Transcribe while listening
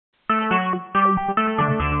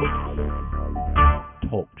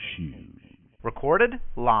Recorded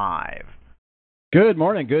live. Good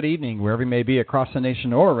morning, good evening, wherever you may be across the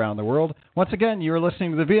nation or around the world. Once again, you are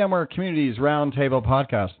listening to the VMware Community's Roundtable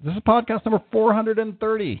Podcast. This is podcast number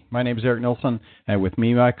 430. My name is Eric Nilsson, and with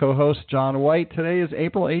me, my co-host, John White. Today is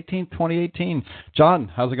April 18th, 2018.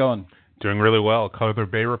 John, how's it going? Doing really well. Color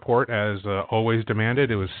Bay report, as always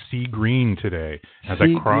demanded. It was sea green today. As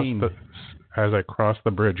I crossed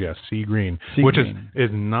the bridge, yes, sea green, which is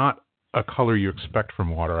not a color you expect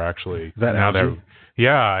from water, actually.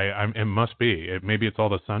 It must be. Maybe it's all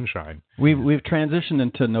the sunshine. We've transitioned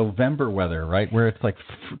into November weather, right, where it's like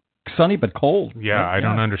sunny but cold. Yeah, right? I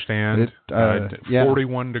don't understand.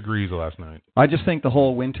 41 degrees last night. I just think the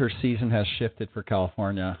whole winter season has shifted for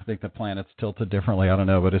California. I think the planet's tilted differently. I don't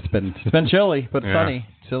know, but it's been chilly but sunny.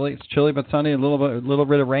 It's chilly but sunny. A little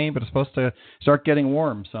bit of rain, but it's supposed to start getting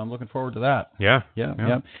warm. So I'm looking forward to that. Yeah.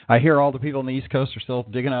 I hear all the people on the East Coast are still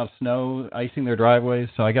digging out snow, icing their driveways.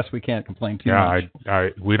 So I guess we can't complain too much.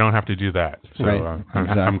 We don't have to do that. So right.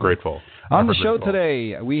 I'm grateful. On the show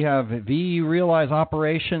today, we have vRealize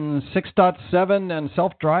Operations 6.7 and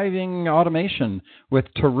self-driving automation with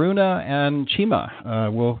Taruna and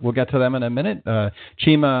Chima. We'll get to them in a minute.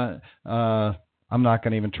 Chima, I'm not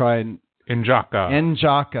going to even try.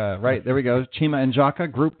 Njaka, right, there we go. Chima Njaka,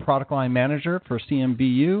 Group Product Line Manager for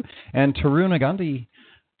CMBU, and Taruna Gandhi,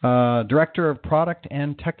 Director of Product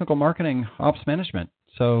and Technical Marketing Ops Management.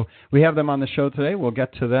 So we have them on the show today. We'll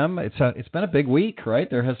get to them. It's been a big week, right?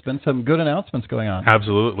 There has been some good announcements going on.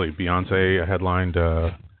 Absolutely. Beyonce headlined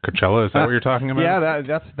Coachella. Is that what you're talking about?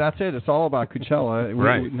 Yeah, that's it. It's all about Coachella.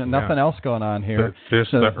 Nothing else going on here.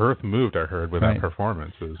 The earth moved, I heard, with that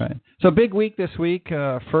performance. Right. So big week this week.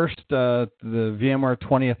 First, the VMware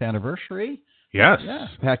 20th anniversary. Yes. Yeah.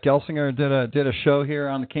 Pat Gelsinger did a show here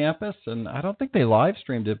on the campus, and I don't think they live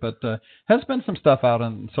streamed it, but has been some stuff out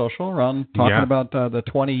on social around talking about the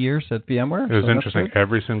 20 years at VMware. It was interesting.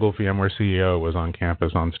 Every single VMware CEO was on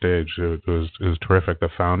campus on stage. It was terrific. The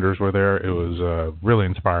founders were there. It was really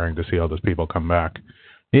inspiring to see all those people come back.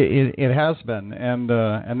 It has been,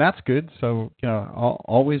 and that's good. So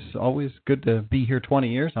always good to be here 20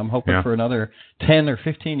 years. I'm hoping for another 10 or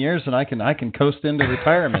 15 years, and I can coast into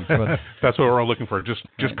retirement. But that's what we're all looking for. Just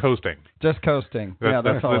coasting. Just coasting.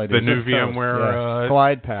 That's all I do. The new VMware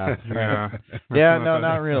glide path. No,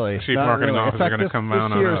 not really. Chief Marketing Officer going to come out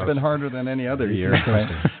on us. This year has been harder than any other year.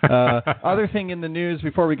 Right? Other thing in the news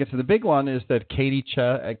before we get to the big one is that Katie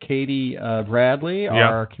Bradley,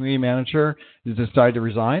 our community manager, decided to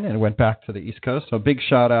resign and went back to the East Coast. So big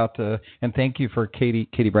shout out and thank you for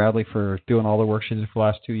Katie Bradley for doing all the work she did for the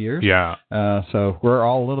last 2 years. Yeah. So we're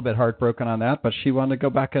all a little bit heartbroken on that, but she wanted to go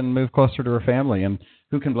back and move closer to her family, and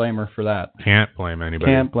who can blame her for that? Can't blame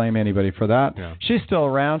anybody for that. Yeah. She's still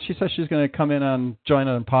around. She says she's going to come in join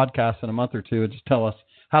on a podcast in a month or two and just tell us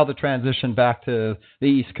how the transition back to the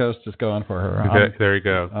East Coast is going for her. There you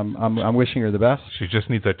go. I'm wishing her the best. She just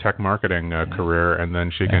needs a tech marketing career, and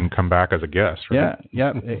then she can come back as a guest. Right?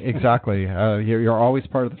 Yeah, exactly. You're always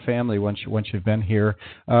part of the family once you've been here.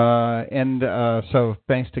 So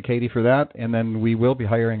thanks to Katie for that. And then we will be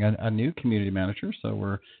hiring a new community manager, so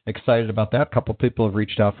we're excited about that. A couple of people have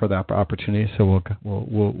reached out for that opportunity, so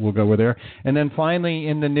we'll go with there. And then finally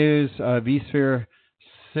in the news, vSphere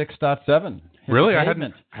 6.7. Really? I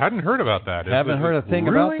hadn't heard about that. Haven't heard a thing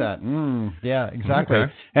about that. Yeah, exactly.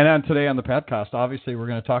 Okay. And then today on the podcast, obviously, we're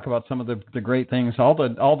going to talk about some of the great things, all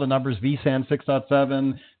the numbers, vSAN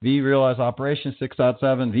 6.7, vRealize Operations 6.7,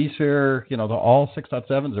 vSphere, all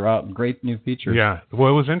 6.7s are out, great new features. Yeah. Well,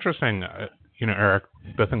 it was interesting, Eric,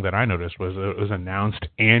 the thing that I noticed was it was announced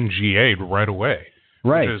and GA'd right away.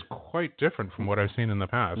 Right. Which is quite different from what I've seen in the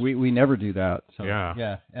past. We never do that. So,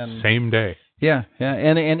 and same day. Yeah,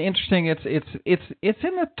 and interesting. It's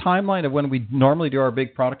in the timeline of when we normally do our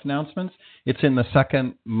big product announcements. It's in the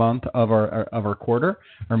second month of our quarter,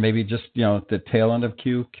 or maybe just the tail end of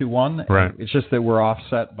Q1. Right. It's just that we're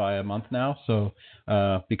offset by a month now. So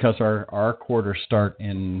because our quarters start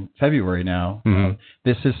in February now,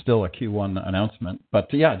 this is still a Q1 announcement.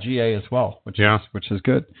 But GA as well, which is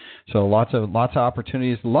good. So lots of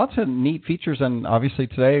opportunities, lots of neat features, and obviously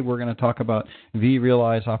today we're going to talk about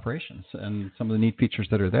vRealize Operations and some of the neat features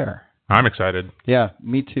that are there. I'm excited. Yeah,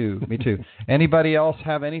 me too. Anybody else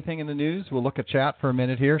have anything in the news? We'll look at chat for a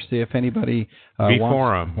minute here, see if anybody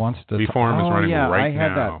wants to. vForum is running right now. I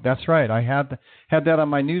had that. That's right. I had that on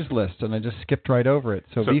my news list, and I just skipped right over it.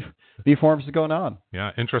 So vForums is going on.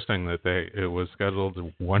 Yeah, interesting that it was scheduled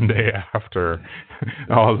one day after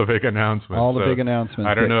all the big announcements. Big announcements.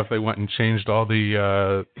 I don't know if they went and changed all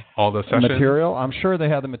the sessions. Material. I'm sure they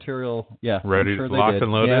had the material. Yeah, ready, sure locked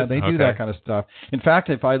and loaded. Yeah, they do that kind of stuff. In fact,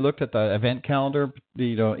 if I looked at event calendar,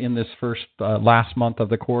 in this last month of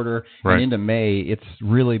the quarter right. and into May, it's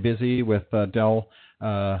really busy with Dell.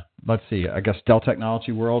 Let's see, I guess Dell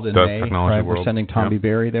Technology World in May. Right? We're sending Tommy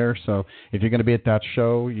Berry there. So if you're going to be at that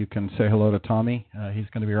show, you can say hello to Tommy. He's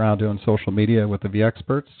going to be around doing social media with the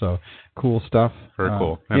vExperts. So cool stuff. Very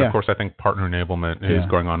cool. And of course, I think partner enablement is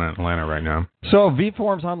going on in Atlanta right now. So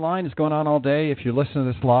vForums Online is going on all day. If you listen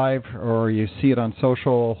to this live or you see it on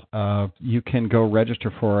social, you can go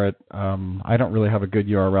register for it. I don't really have a good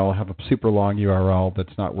URL. I have a super long URL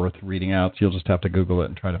that's not worth reading out. So you'll just have to Google it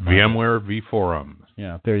and try to find VMware vForum.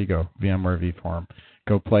 Yeah, there you go. VMware vForum.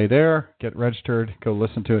 Go play there, get registered, go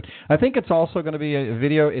listen to it. I think it's also going to be a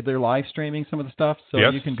video. They're live streaming some of the stuff, so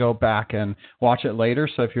you can go back and watch it later.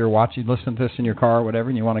 So if you're listen to this in your car or whatever,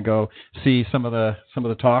 and you want to go see some of the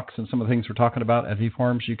talks and some of the things we're talking about at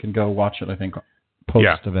vForums, you can go watch it, I think,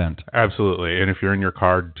 post-event. Yeah, absolutely. And if you're in your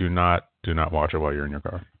car, do not watch it while you're in your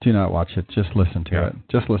car. Do not watch it. Just listen to it.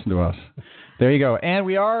 Just listen to us. There you go. And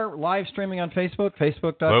we are live streaming on Facebook,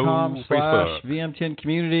 facebook.com/VMTN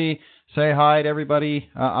Community. Say hi to everybody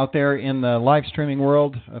out there in the live streaming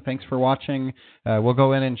world. Thanks for watching. We'll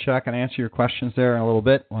go in and check and answer your questions there in a little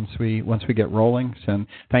bit once we get rolling. And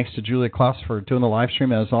thanks to Julia Klaus for doing the live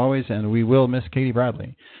stream as always, and we will miss Katie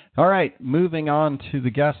Bradley. All right, moving on to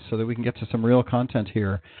the guests so that we can get to some real content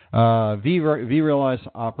here. vRealize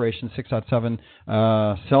Operation 6.7,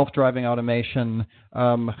 self-driving automation.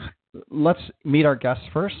 Let's meet our guests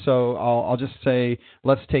first. So I'll just say,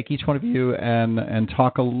 let's take each one of you and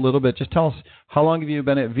talk a little bit. Just tell us, how long have you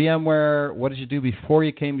been at VMware? What did you do before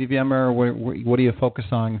you came to VMware? What do you focus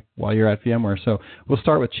on while you're at VMware? So we'll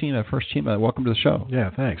start with Chima. First, Chima, welcome to the show. Yeah,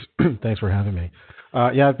 thanks. Thanks for having me.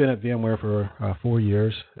 I've been at VMware for 4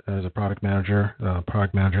 years as a product manager in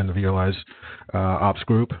the vRealize Ops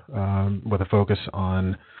group with a focus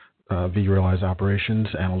on vRealize operations,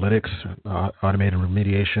 analytics, automated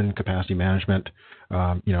remediation, capacity management.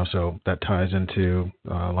 So that ties into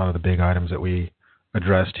a lot of the big items that we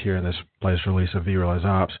addressed here in this latest release of vRealize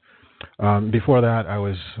Ops. Before that, I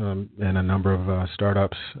was in a number of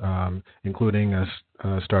startups, including a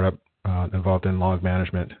startup involved in log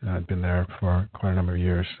management. I'd been there for quite a number of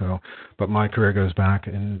years. But my career goes back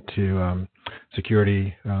into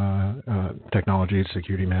security technologies,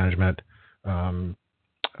 security management,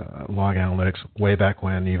 log analytics, way back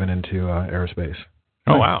when, even into aerospace.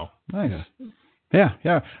 Oh, wow. Nice.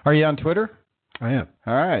 Yeah. Are you on Twitter? I am.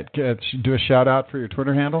 All right. Do a shout-out for your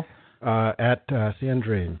Twitter handle. At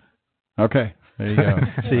CNDream. Okay. There you go.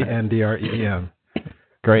 CNDREEM.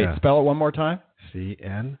 Great. Yeah. Spell it one more time.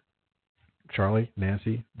 CN, Charlie,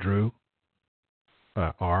 Nancy, Drew,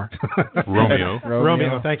 R.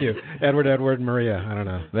 Romeo. Thank you. Edward, Maria. I don't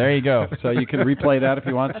know. There you go. So you can replay that if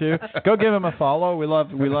you want to. Go give him a follow. We love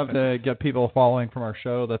to get people following from our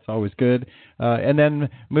show. That's always good. And then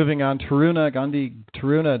moving on, Taruna Gandhi,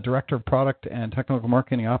 Director of Product and Technical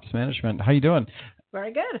Marketing Ops Management. How you doing?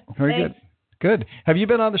 Very good. Very good. Good. Have you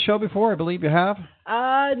been on the show before? I believe you have.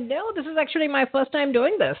 No, this is actually my first time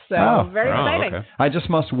doing this, so very exciting. Okay. I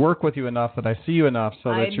just must work with you enough that I see you enough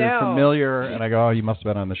so that you're familiar, and I go, you must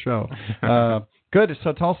have been on the show. Good.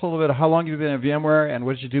 So tell us a little bit, how long have you been at VMware, and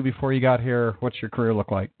what did you do before you got here? What's your career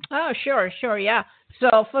look like? Oh, sure, yeah.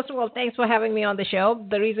 So first of all, thanks for having me on the show.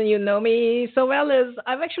 The reason you know me so well is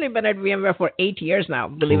I've actually been at VMware for 8 years now,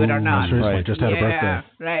 believe it or not. Right. Just had a birthday.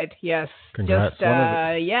 Right, yes. Congrats.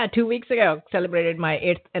 Just 2 weeks ago, celebrated my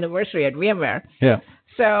 8th anniversary at VMware. Yeah.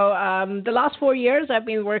 So the last 4 years, I've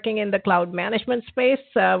been working in the cloud management space,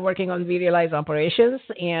 working on vRealize operations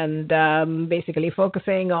and basically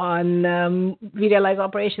focusing on vRealize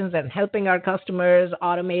operations and helping our customers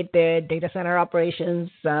automate their data center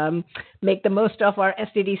operations, make the most of our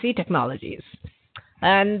SDDC technologies.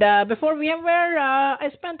 And before VMware, I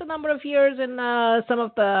spent a number of years in some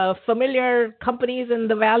of the familiar companies in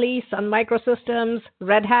the Valley, Sun Microsystems,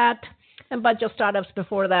 Red Hat, a bunch of startups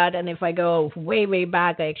before that. And if I go way, way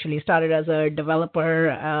back, I actually started as a developer.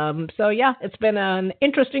 It's been an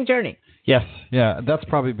interesting journey. Yes, yeah, that's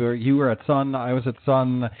probably where you were at Sun. I was at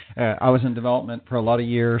Sun. I was in development for a lot of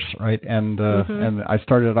years, right? And and I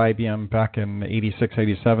started at IBM back in 86,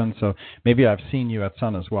 87. So maybe I've seen you at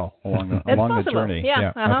Sun as well along the journey.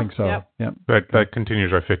 Yeah, I think so. Yep. Yep. That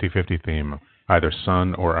continues our 50-50 theme, either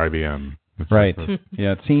Sun or IBM. Right.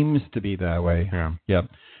 Yeah, it seems to be that way. Yeah. Yep.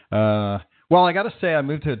 Well, I got to say, I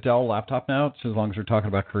moved to a Dell laptop now. So as long as we're talking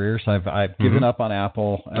about careers, I've given up on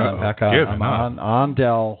Apple. I'm on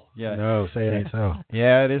Dell. Yeah. No, say it ain't so.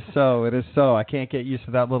 Yeah, it is so. It is so. I can't get used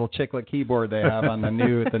to that little chiclet keyboard they have on the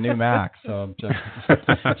new Mac. So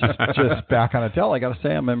just back on a Dell. I got to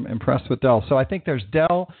say I'm impressed with Dell. So I think there's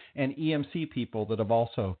Dell and EMC people that have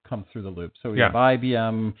also come through the loop. So we have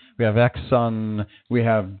IBM, we have Exxon, we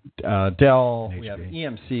have Dell, we have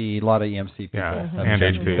EMC. A lot of EMC people have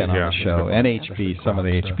been on the show, and HP. Some of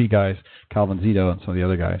the HP guys, Calvin Zito, and some of the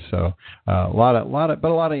other guys. So a lot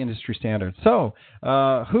of industry standards. So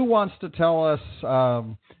who wants to tell us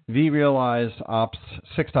vRealize Ops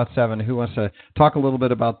 6.7? Who wants to talk a little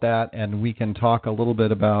bit about that? And we can talk a little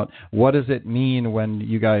bit about what does it mean when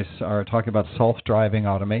you guys are talking about self-driving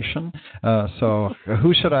automation. So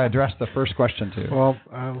who should I address the first question to? Well,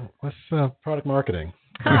 let's product marketing.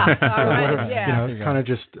 All right, kind of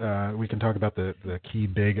just we can talk about the key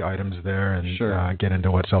big items there and get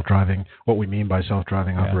into what we mean by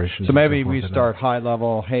self-driving operations. So maybe we start high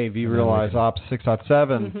level. Hey, vRealize Ops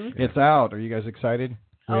 6.7, it's out. Are you guys excited?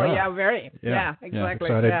 Very. Yeah, exactly.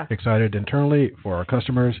 Excited internally for our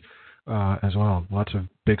customers as well. Lots of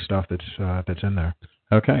big stuff that's in there.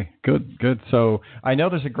 Okay, good. So I know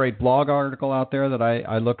there's a great blog article out there that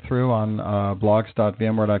I looked through on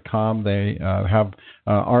blogs.vmware.com. They have an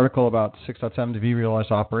article about 6.7 to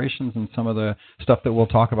vRealize operations and some of the stuff that we'll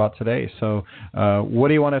talk about today. So what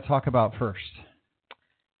do you want to talk about first?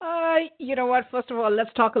 You know what? First of all, let's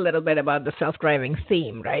talk a little bit about the self-driving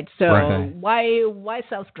theme, right? So why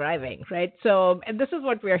self-driving, right? So, and this is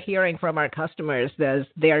what we're hearing from our customers.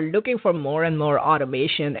 They are looking for more and more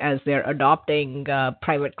automation as they're adopting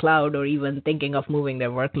private cloud or even thinking of moving their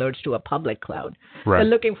workloads to a public cloud. Right. They're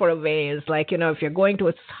looking for ways like, if you're going to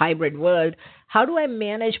a hybrid world, how do I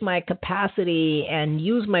manage my capacity and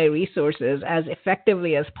use my resources as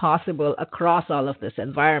effectively as possible across all of this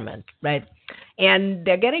environment, right? And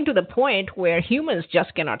they're getting to the point where humans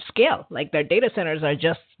just cannot scale. Like their data centers are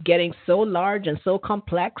just getting so large and so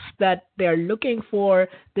complex that they're looking for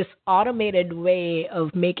this automated way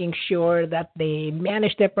of making sure that they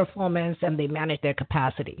manage their performance and they manage their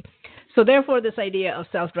capacity. So therefore, this idea of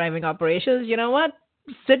self-driving operations, you know what?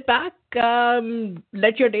 Sit back,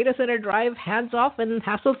 let your data center drive hands off and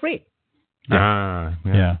hassle free.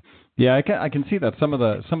 Yeah, I can see that some of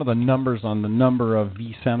the numbers on the number of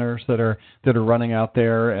vCenters that are running out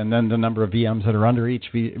there, and then the number of VMs that are under each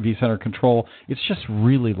vCenter control. It's just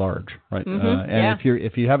really large, right? And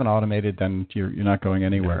if you haven't automated, then you're not going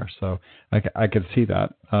anywhere. So I could see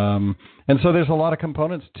that. And so there's a lot of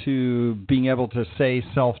components to being able to say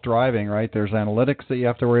self-driving, right? There's analytics that you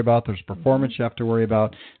have to worry about. There's performance you have to worry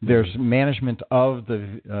about. There's management of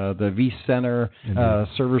the vCenter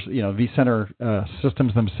servers, vCenter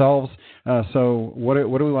systems themselves. So what do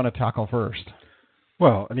we want to tackle first?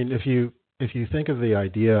 Well, I mean, if you think of the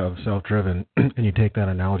idea of self-driven and you take that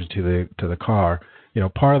analogy to the car,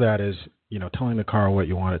 part of that is telling the car what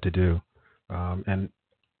you want it to do, and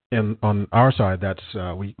on our side, that's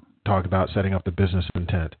we talk about setting up the business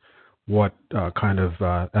intent. What kind of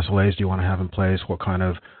SLAs do you want to have in place? What kind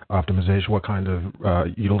of optimization? What kind of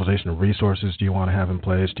utilization of resources do you want to have in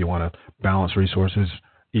place? Do you want to balance resources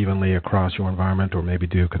evenly across your environment, or maybe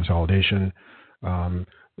do consolidation?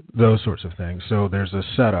 Those sorts of things. So there's a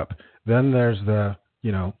setup. Then there's the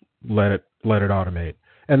let it automate.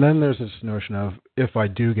 And then there's this notion of, if I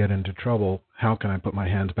do get into trouble, how can I put my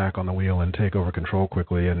hands back on the wheel and take over control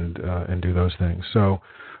quickly and do those things? So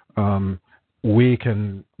we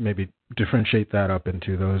can maybe differentiate that up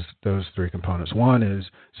into those three components. One is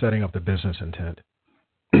setting up the business intent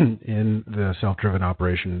in the self-driven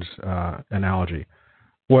operations analogy.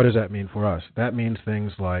 What does that mean for us? That means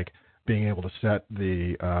things like being able to set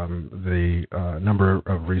the number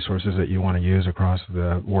of resources that you want to use across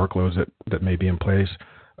the workloads that may be in place.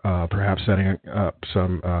 Perhaps setting up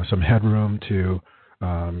some headroom to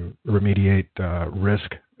remediate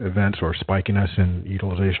risk events or spikiness in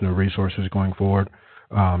utilization of resources going forward.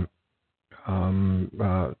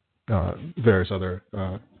 Various other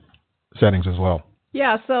settings as well.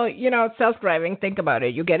 Yeah, so, self-driving, think about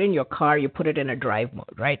it. You get in your car, you put it in a drive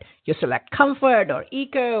mode, right? You select Comfort or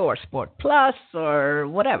Eco or Sport Plus or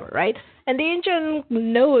whatever, right? And the engine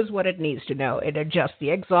knows what it needs to know. It adjusts the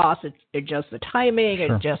exhaust, it adjusts the timing,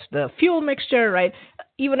 it adjusts the fuel mixture, right?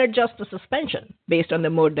 Even adjusts the suspension based on the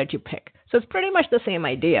mode that you pick. So it's pretty much the same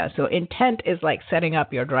idea. So intent is like setting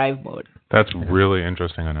up your drive mode. That's really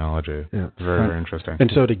interesting analogy. Yeah. Very, very interesting. And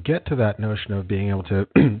so to get to that notion of being able to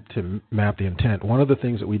to map the intent, one of the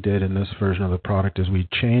things that we did in this version of the product is we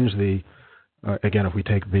changed again, if we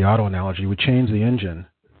take the auto analogy, we changed the engine,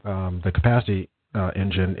 the capacity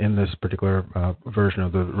engine in this particular version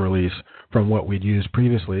of the release from what we'd used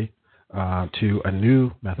previously, to a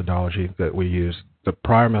new methodology that we use. The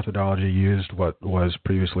prior methodology used what was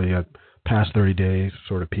previously a past 30 days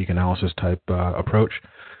sort of peak analysis type approach.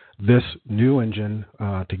 This new engine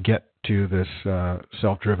to get to this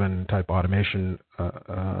self-driven type automation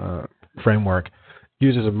framework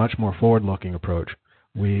uses a much more forward-looking approach.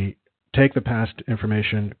 We take the past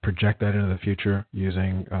information, project that into the future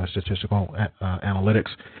using statistical analytics,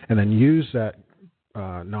 and then use that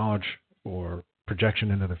knowledge or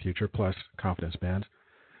projection into the future plus confidence bands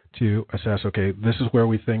to assess, okay, this is where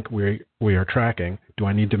we think we are tracking. Do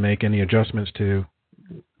I need to make any adjustments to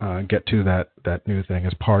get to that new thing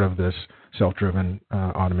as part of this self-driven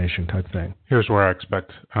automation type thing? Here's where I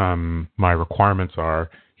expect my requirements are.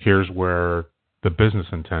 Here's where the business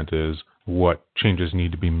intent is. What changes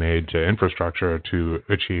need to be made to infrastructure to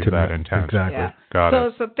achieve that intent? Exactly. Yeah. Got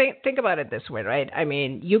it. So think about it this way, right? I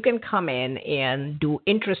mean, you can come in and do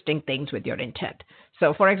interesting things with your intent.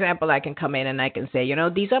 So, for example, I can come in and I can say,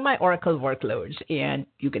 these are my Oracle workloads, and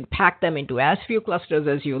you can pack them into as few clusters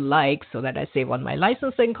as you like so that I save on my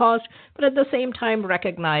licensing cost, but at the same time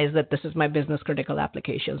recognize that this is my business critical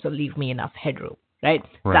application, so leave me enough headroom. Right?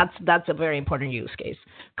 That's a very important use case.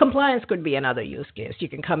 Compliance could be another use case. You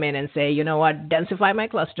can come in and say, you know what, densify my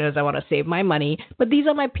clusters. I want to save my money, but these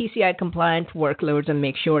are my PCI compliant workloads and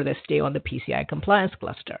make sure they stay on the PCI compliance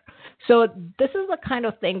cluster. So this is the kind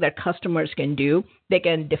of thing that customers can do. They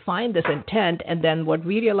can define this intent, and then what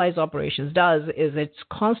vRealize Operations does is it's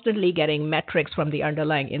constantly getting metrics from the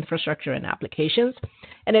underlying infrastructure and applications,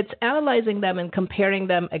 and it's analyzing them and comparing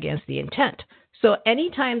them against the intent. So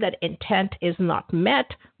anytime that intent is not met,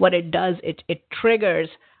 what it does, it triggers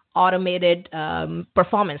automated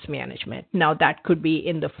performance management. Now, that could be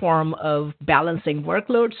in the form of balancing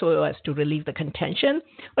workload so as to relieve the contention,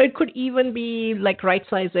 or it could even be like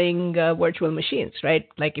right-sizing virtual machines, right?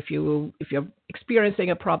 Like if you're experiencing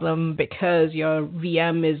a problem because your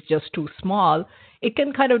VM is just too small, it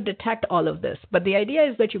can kind of detect all of this. But the idea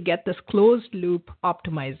is that you get this closed-loop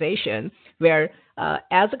optimization where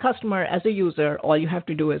as a customer, as a user, all you have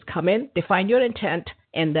to do is come in, define your intent,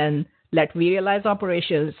 and then let vRealize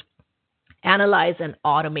Operations analyze and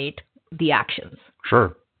automate the actions.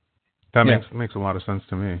 Sure. That makes a lot of sense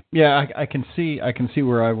to me. Yeah, I can see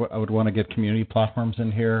where I would want to get community platforms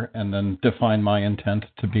in here and then define my intent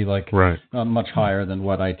to be much higher than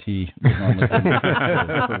what IT would normally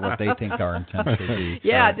do for what they think our intent should be.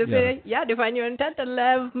 Yeah, define your intent and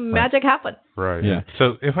let magic happen. Right. Yeah.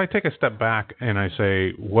 So if I take a step back and I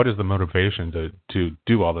say, what is the motivation to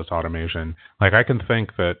do all this automation? Like I can think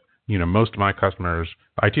that most of my customers,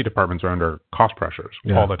 IT departments are under cost pressures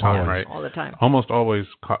all the time, right? All the time. Almost always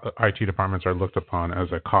IT departments are looked upon as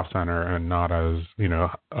a cost center and not as,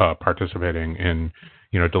 participating in,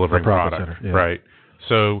 delivering product, right?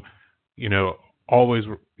 So, always,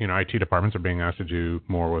 IT departments are being asked to do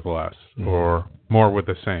more with less or more with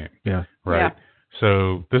the same. Yeah. Right. Yeah.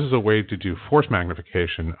 So this is a way to do force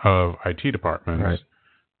magnification of IT departments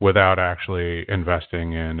without actually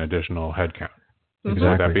investing in additional headcount.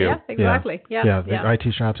 Exactly. Exactly. Yeah. The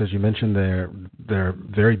IT shops, as you mentioned, they're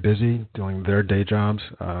very busy doing their day jobs,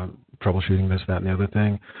 troubleshooting this, that, and the other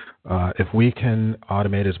thing. If we can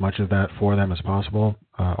automate as much of that for them as possible,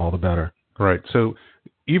 all the better. Right. So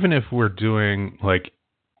even if we're doing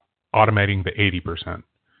automating the 80%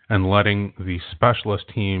 and letting the specialist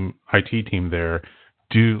team, IT team there,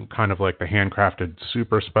 do kind of like the handcrafted,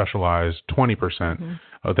 super specialized 20%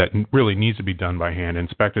 that really needs to be done by hand,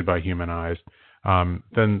 inspected by human eyes,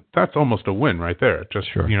 then that's almost a win right there. Just,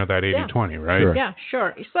 that 80-20, right? Sure. Yeah,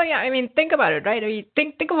 sure. So, think about it, right? I mean,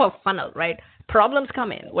 think of a funnel, right? Problems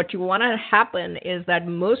come in. What you want to happen is that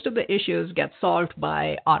most of the issues get solved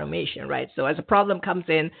by automation, right? So as a problem comes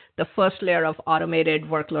in, the first layer of automated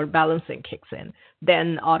workload balancing kicks in.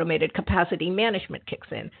 Then automated capacity management kicks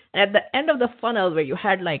in. And at the end of the funnel where you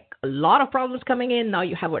had a lot of problems coming in, now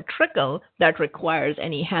you have a trickle that requires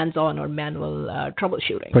any hands-on or manual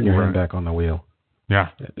troubleshooting. Putting your hand back on the wheel. Yeah.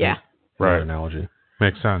 Yeah. Right. Analogy.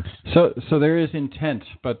 Makes sense. So there is intent,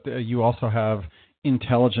 but you also have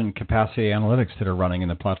intelligent capacity analytics that are running in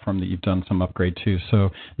the platform that you've done some upgrade to.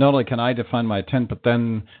 So not only can I define my intent, but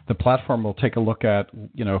then the platform will take a look at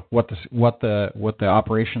what the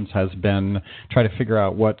operations has been, try to figure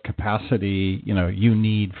out what capacity you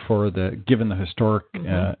need for given the historic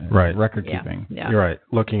record keeping. Yeah. You're right.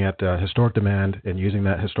 Looking at historic demand and using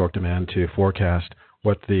that historic demand to forecast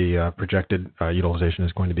what the projected utilization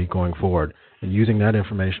is going to be going forward, and using that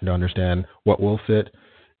information to understand what will fit,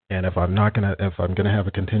 and if I'm gonna have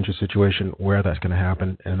a contingent situation, where that's going to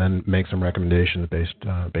happen, and then make some recommendations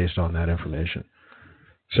based on that information.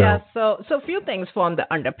 So a few things form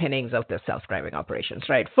the underpinnings of the self-driving operations,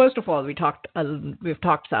 right? First of all, we've talked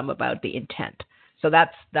some about the intent. So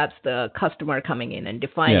that's the customer coming in and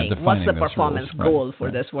defining what's the performance goal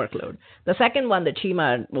for this workload. The second one that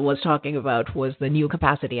Chima was talking about was the new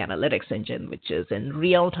capacity analytics engine, which is in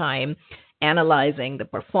real time analyzing the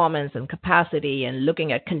performance and capacity and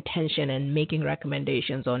looking at contention and making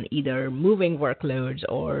recommendations on either moving workloads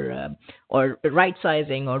or right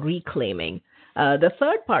sizing or reclaiming. The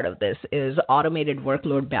third part of this is automated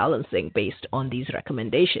workload balancing based on these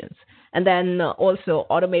recommendations. And then also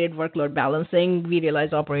automated workload balancing,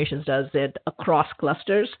 vRealize Operations does it across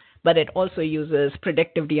clusters, but it also uses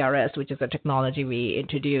predictive DRS, which is a technology we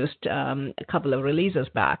introduced a couple of releases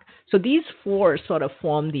back. So these four sort of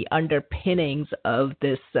form the underpinnings of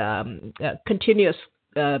this continuous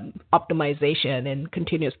optimization and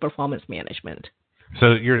continuous performance management.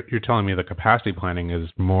 So you're telling me the capacity planning is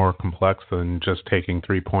more complex than just taking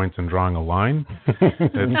 3 points and drawing a line?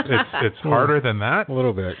 It's harder than that? A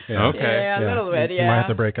little bit. Yeah. Okay. Yeah, a little bit, yeah. You might have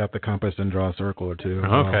to break out the compass and draw a circle or two.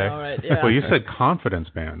 Okay. All right, yeah. Well, you said confidence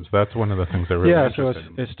bands. That's one of the things that really interested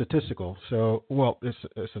so it's statistical. So,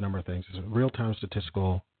 it's a number of things. It's a real-time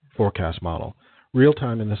statistical forecast model.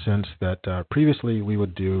 Real-time in the sense that previously we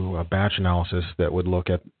would do a batch analysis that would look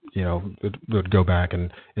at, it would go back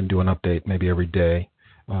and do an update maybe every day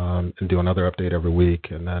and do another update every week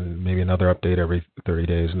and then maybe another update every 30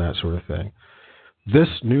 days and that sort of thing. This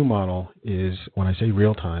new model is, when I say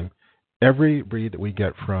real-time, every read that we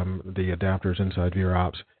get from the adapters inside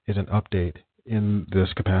vROps is an update in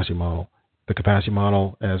this capacity model. The capacity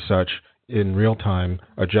model as such in real time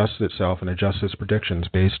adjusts itself and adjusts its predictions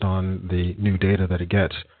based on the new data that it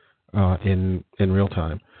gets in real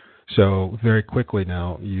time. So very quickly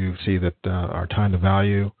now you see that our time to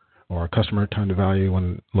value or our customer time to value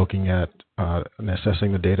when looking at and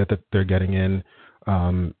assessing the data that they're getting in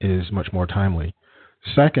is much more timely.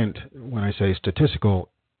 Second, when I say statistical,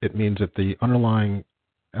 it means that the underlying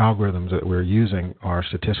algorithms that we're using are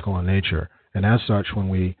statistical in nature. And as such, when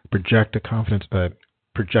we project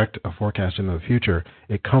a forecast into the future,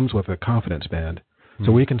 it comes with a confidence band. Mm-hmm.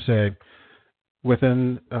 So we can say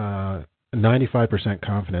within 95%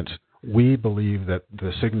 confidence, we believe that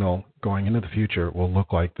the signal going into the future will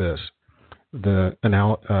look like this. The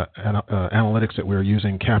analytics that we're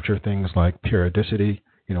using capture things like periodicity.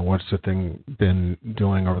 What's the thing been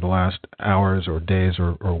doing over the last hours or days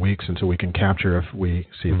or weeks, and so we can capture if we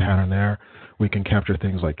see a pattern there. We can capture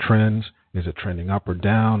things like trends. Is it trending up or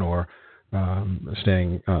down or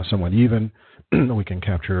staying somewhat even? We can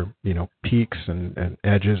capture, peaks and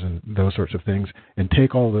edges and those sorts of things and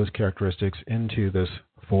take all those characteristics into this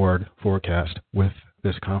forward forecast with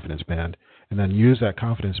this confidence band and then use that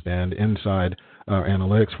confidence band inside our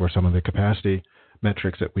analytics for some of the capacity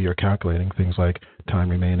metrics that we are calculating, things like time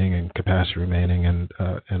remaining and capacity remaining and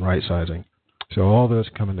right sizing. So all those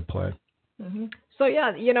come into play. Mm-hmm. So,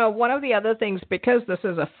 one of the other things, because this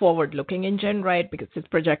is a forward-looking engine, right, because it's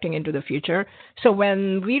projecting into the future, so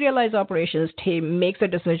when vRealize Operations team makes a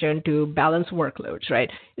decision to balance workloads,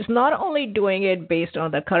 right, it's not only doing it based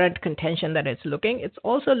on the current contention that it's looking, it's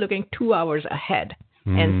also looking 2 hours ahead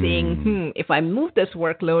and seeing, if I move this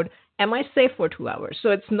workload, am I safe for 2 hours? So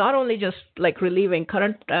it's not only just like relieving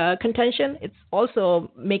current contention, it's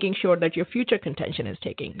also making sure that your future contention is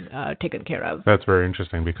taken care of. That's very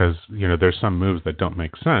interesting because, there's some moves that don't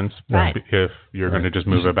make sense if you're going to just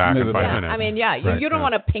move it back in 5 minutes. I mean, you don't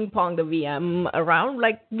want to ping pong the VM around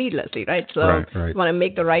needlessly, right? So you want to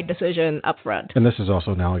make the right decision up front. And this is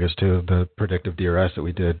also analogous to the predictive DRS that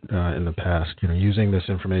we did in the past, using this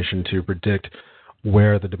information to predict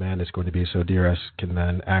where the demand is going to be so DRS can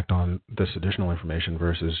then act on this additional information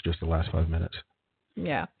versus just the last 5 minutes.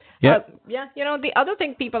 Yeah. The other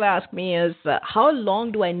thing people ask me is how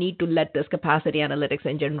long do I need to let this capacity analytics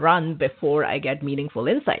engine run before I get meaningful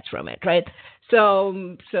insights from it, right?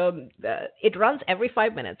 So it runs every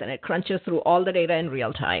 5 minutes and it crunches through all the data in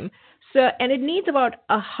real time. And it needs about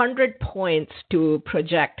 100 points to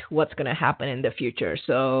project what's going to happen in the future.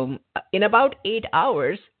 So in about 8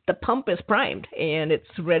 hours, the pump is primed and it's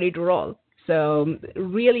ready to roll. So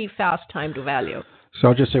really fast time to value. So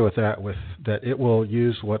I'll just say with that it will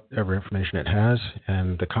use whatever information it has,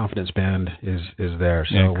 and the confidence band is there.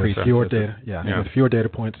 So with fewer data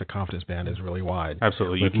points, the confidence band is really wide.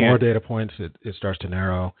 Absolutely. With more data points, it starts to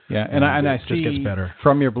narrow. Yeah, and I just see gets better.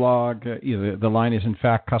 From your blog, the line is, in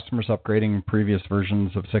fact, customers upgrading previous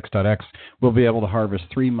versions of 6.x will be able to harvest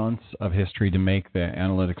 3 months of history to make the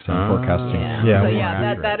analytics and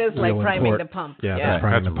forecasting. That is like priming the pump. Yeah, that's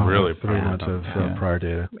priming the pump. Really 3 months of prior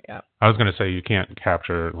data. Yeah. I was going to say you can't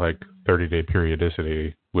capture 30-day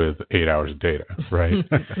periodicity with 8 hours of data, right?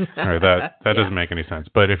 Right, that doesn't make any sense.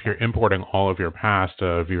 But if you're importing all of your past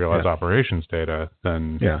vRealize operations data,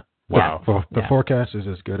 then wow. Well, the forecast is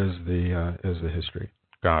as good as the history.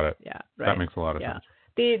 Got it. Yeah, right. That makes a lot of sense.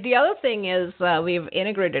 The other thing is we've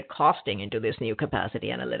integrated costing into this new capacity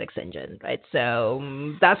analytics engine, right?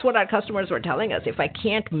 So that's what our customers were telling us. If I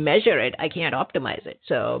can't measure it, I can't optimize it.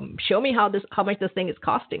 So show me how much this thing is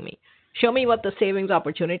costing me. Show me what the savings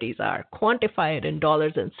opportunities are. Quantify it in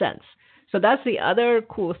dollars and cents. So that's the other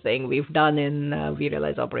cool thing we've done in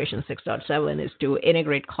vRealize Operations 6.7 is to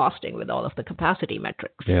integrate costing with all of the capacity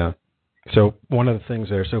metrics. Yeah. So one of the things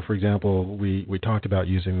there, so for example, we talked about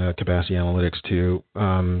using the capacity analytics to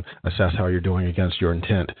assess how you're doing against your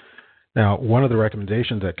intent. Now, one of the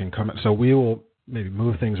recommendations that can come, so we will maybe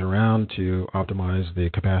move things around to optimize the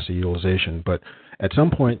capacity utilization, but at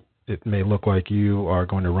some point it may look like you are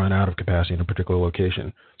going to run out of capacity in a particular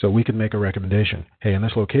location. So we could make a recommendation. Hey, in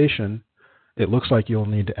this location, it looks like you'll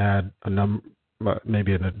need to add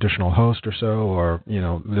maybe an additional host or so, or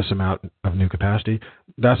this amount of new capacity.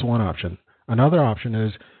 That's one option. Another option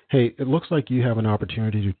is, hey, it looks like you have an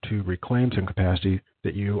opportunity to reclaim some capacity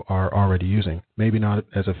that you are already using, maybe not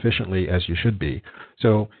as efficiently as you should be.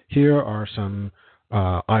 So here are some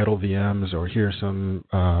idle VMs, or here's some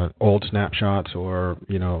old snapshots, or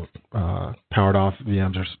powered off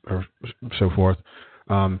VMs or so forth.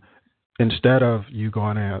 Instead of you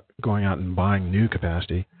going out and buying new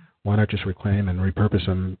capacity, why not just reclaim and repurpose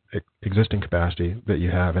some existing capacity that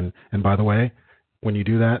you have? And by the way, when you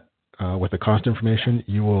do that with the cost information,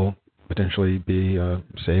 you will potentially be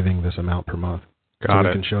saving this amount per month. Got it.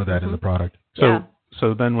 We can show that in the product.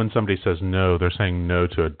 So then when somebody says no, they're saying no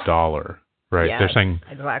to $1, right? Yes,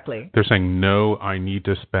 They're saying no, I need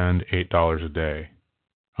to spend $8 a day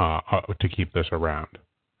to keep this around.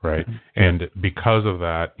 Right. Mm-hmm. And because of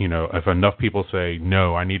that, if enough people say,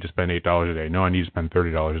 no, I need to spend $8 a day, no, I need to spend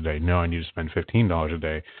 $30 a day, no, I need to spend $15 a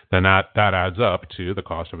day, then that adds up to the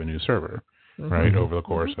cost of a new server, right, over the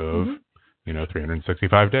course of,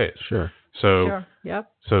 365 days. Sure. So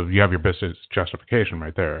you have your business justification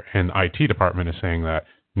right there. And the IT department is saying that,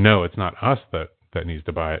 no, it's not us that needs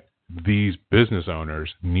to buy it. These business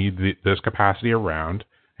owners need this capacity around,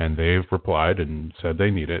 and they've replied and said they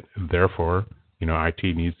need it. Therefore,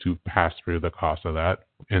 IT needs to pass through the cost of that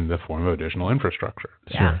in the form of additional infrastructure.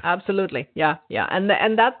 Yeah, absolutely. Yeah.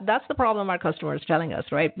 And that's the problem our customers are telling us,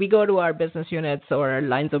 right? We go to our business units or our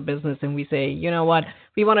lines of business and we say, you know what,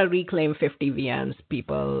 we want to reclaim 50 VMs.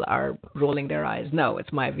 People are rolling their eyes. No,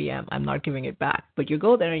 it's my VM. I'm not giving it back. But you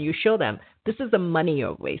go there and you show them, this is the money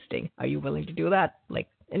you're wasting. Are you willing to do that?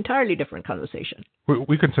 Entirely different conversation.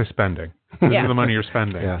 We can say spending. This is the money you're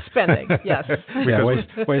spending. Yeah. Spending, yes.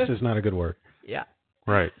 Waste is not a good word. Yeah.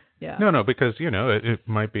 Right. Yeah. No, because it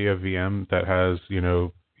might be a VM that has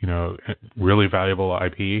really valuable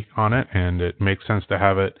IP on it, and it makes sense to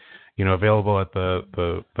have it available at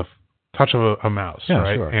the touch of a mouse,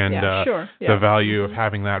 right? Sure. And the value of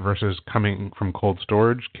having that versus coming from cold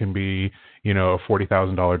storage can be a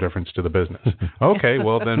 $40,000 difference to the business. Okay,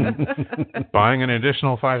 well then buying an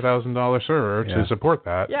additional $5,000 server to support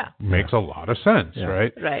that makes a lot of sense,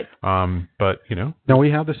 right? Right. But Now we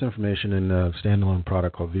have this information in a standalone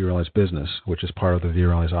product called vRealize Business, which is part of the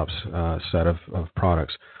vRealize Ops set of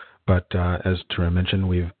products. But as Taruna mentioned,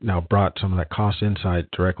 we've now brought some of that cost insight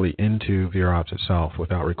directly into vROps itself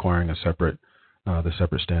without requiring the separate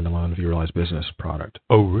standalone vRealize Business product.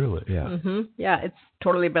 Oh, really? Yeah. Mm-hmm. Yeah, it's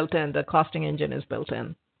totally built in. The costing engine is built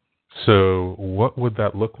in. So what would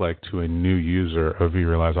that look like to a new user of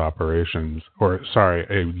vRealize Operations,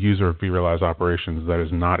 a user of vRealize Operations that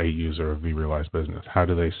is not a user of vRealize Business? How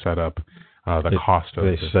do they set up the cost of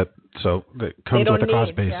it? It comes with the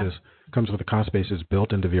cost basis. Comes with the cost basis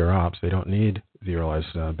built into vROps. They don't need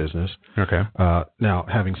vRealize Business. Okay. Now,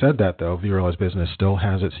 having said that, though, vRealize Business still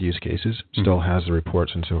has its use cases, still has the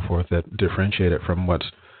reports and so forth that differentiate it from what's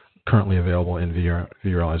currently available in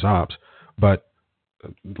vRealize Ops. But a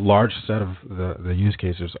large set of the use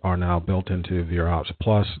cases are now built into vROps,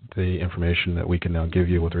 plus the information that we can now give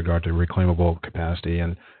you with regard to reclaimable capacity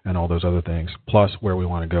and all those other things, plus where we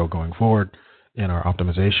want to go going forward in our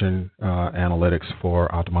optimization analytics for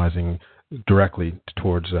optimizing directly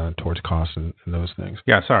towards costs and those things.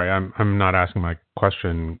 Yeah, sorry, I'm not asking my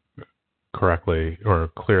question correctly or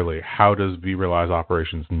clearly. How does vRealize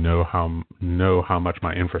Operations know how much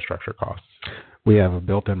my infrastructure costs? We have a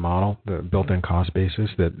built-in model, the built-in cost basis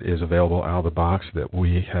that is available out of the box that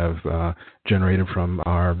we have generated from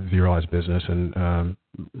our vRealize Business and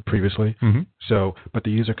previously. Mm-hmm. So, but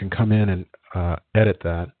the user can come in and edit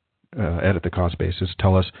the cost basis,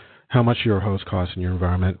 tell us, how much your host costs in your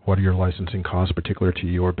environment, what are your licensing costs particular to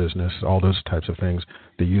your business, all those types of things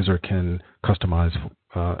the user can customize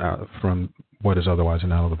from what is otherwise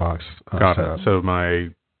an out-of-the-box Got setup. it. So my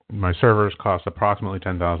servers cost approximately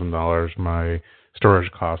 $10,000. My storage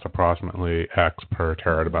costs approximately X per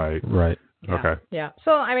terabyte. Right. Yeah. Okay. Yeah.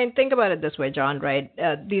 So, I mean, think about it this way, John, right?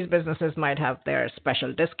 These businesses might have their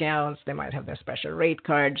special discounts. They might have their special rate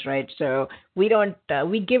cards, right? So we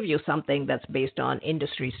give you something that's based on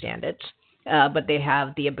industry standards, but they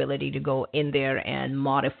have the ability to go in there and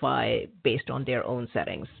modify based on their own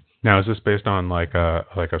settings. Now, is this based on like a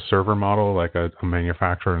server model, like a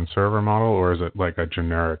manufacturer and server model, or is it like a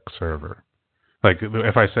generic server? Like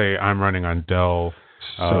if I say I'm running on Dell.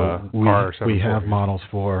 So we have models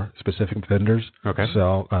for specific vendors. Okay.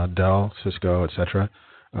 So Dell, Cisco, etc.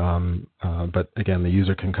 But again, the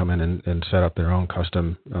user can come in and set up their own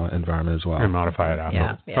custom environment as well and modify it out.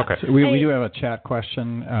 Yeah. Okay. So we do have a chat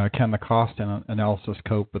question. Can the cost and analysis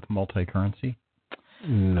cope with multi-currency?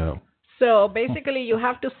 No. So basically, you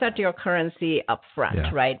have to set your currency up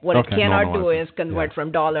front, right? What it cannot do is convert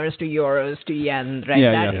from dollars to euros to yen, right?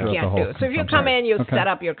 That you can't do. So if you come in, you set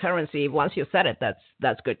up your currency. Once you set it,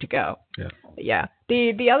 that's good to go. Yeah.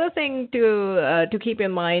 The other thing to keep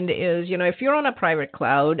in mind is, if you're on a private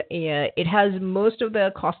cloud, it has most of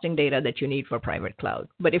the costing data that you need for private cloud.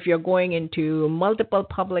 But if you're going into multiple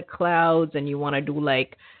public clouds and you want to do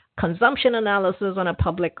like consumption analysis on a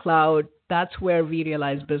public cloud, that's where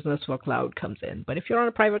vRealize Business for Cloud comes in. But if you're on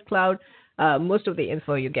a private cloud, most of the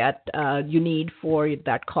info you need for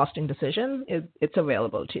that costing decision, it's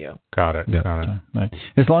available to you. Got it. Yeah. Got it. Right.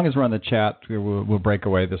 As long as we're on the chat, we'll break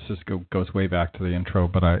away. This goes way back to the intro,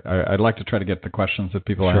 but I'd like to try to get the questions that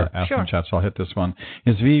people ask in the chat, so I'll hit this one.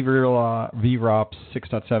 Is vROps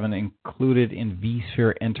 6.7 included in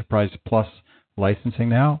vSphere Enterprise Plus licensing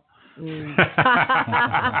now? Yeah.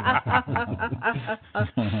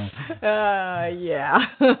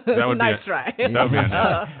 That would nice try. That would be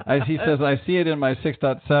a He says, I see it in my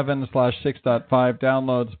 6.7/6.5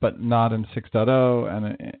 downloads, but not in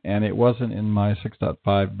 6.0, and it wasn't in my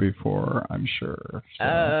 6.5 before, I'm sure.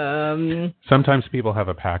 So. Sometimes people have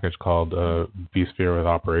a package called vSphere with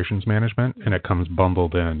Operations Management, and it comes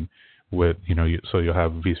bundled in with, so you'll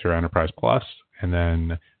have vSphere Enterprise Plus and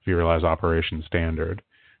then vRealize Operations Standard.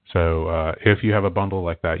 So if you have a bundle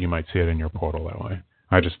like that, you might see it in your portal that way.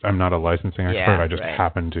 I'm not a licensing expert. I just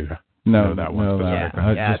happen to know that one. So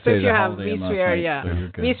if you have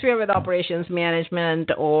vSphere, vSphere with Operations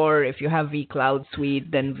Management, or if you have vCloud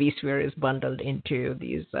Suite, then vSphere is bundled into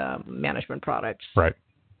these management products. Right.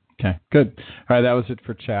 Okay, good. All right, that was it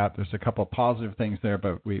for chat. There's a couple of positive things there,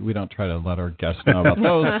 but we don't try to let our guests know about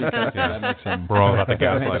those because that makes them, we're all about the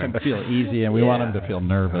gaslighting. Makes them feel easy, and we want them to feel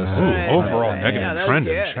nervous. Overall negative trend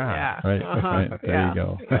in chat. Yeah. Right. There you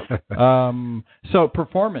go. So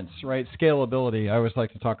performance, right? Scalability. I always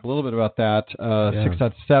like to talk a little bit about that.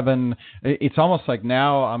 6.7. It's almost like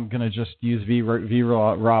now I'm going to just use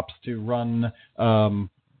vROps to run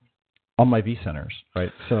on my vCenters,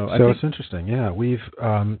 right? So it's interesting. Yeah, we've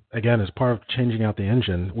again, as part of changing out the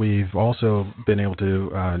engine, we've also been able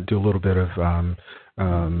to do a little bit of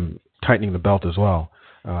tightening the belt as well.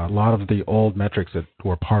 A lot of the old metrics that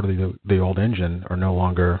were part of the old engine are no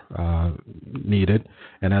longer needed,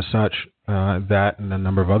 and as such, that and a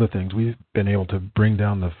number of other things, we've been able to bring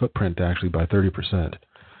down the footprint actually by 30%.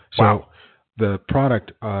 So the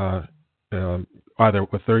product either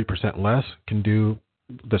with 30% less can do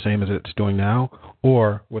the same as it's doing now,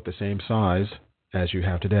 or with the same size as you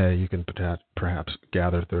have today, you can perhaps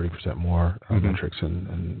gather 30% more metrics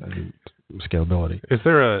and scalability. Is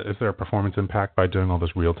there a performance impact by doing all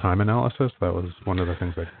this real-time analysis? That was one of the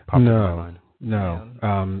things that popped in my mind. No.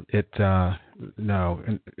 I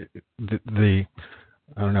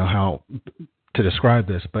don't know how to describe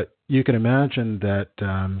this, but you can imagine that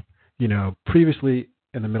previously,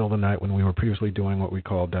 in the middle of the night when we were previously doing what we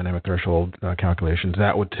call dynamic threshold calculations,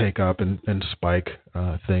 that would take up and spike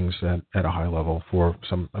things at a high level for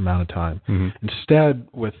some amount of time. Mm-hmm. Instead,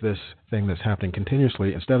 with this thing that's happening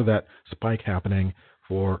continuously, instead of that spike happening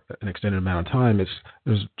for an extended amount of time,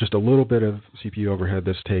 there's just a little bit of CPU overhead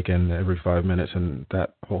that's taken every 5 minutes, and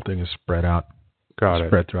that whole thing is spread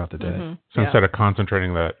throughout the day. Mm-hmm. So instead of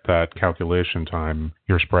concentrating that calculation time,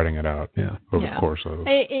 you're spreading it out over the course of...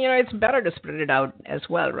 It's better to spread it out as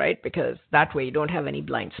well, right? Because that way you don't have any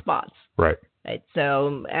blind spots. Right. Right.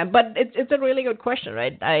 So, but it's a really good question,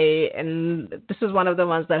 right? And this is one of the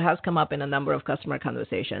ones that has come up in a number of customer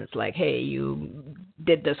conversations. Like, hey, you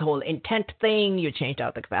did this whole intent thing. You changed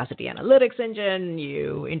out the capacity analytics engine.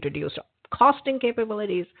 You introduced costing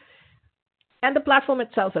capabilities. And the platform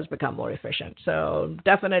itself has become more efficient. So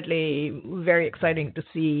definitely very exciting to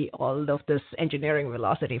see all of this engineering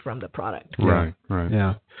velocity from the product. Right.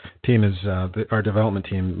 Yeah. Team is our development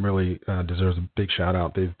team really deserves a big shout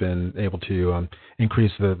out. They've been able to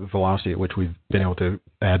increase the velocity at which we've been able to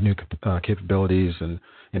add new capabilities and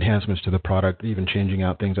enhancements to the product, even changing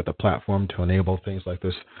out things at the platform to enable things like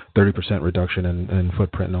this 30% reduction in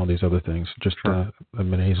footprint and all these other things. Just an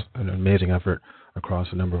amazing effort across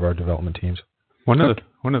a number of our development teams. One of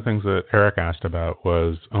the things that Eric asked about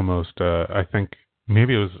was almost, I think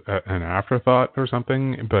maybe it was an afterthought or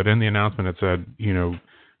something, but in the announcement it said,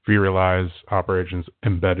 vRealize operations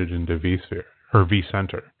embedded into vSphere or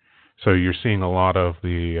vCenter. So you're seeing a lot of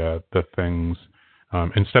the things,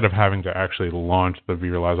 instead of having to actually launch the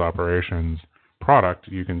vRealize operations product,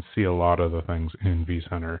 you can see a lot of the things in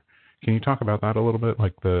vCenter. Can you talk about that a little bit,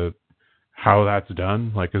 like how that's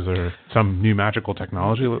done? Like, is there some new magical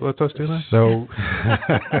technology that lets us do that? So,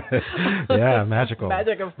 yeah, magical.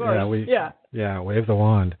 Magic, of course. Yeah, wave the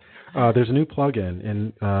wand. There's a new plugin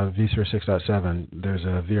in vSphere 6.7. There's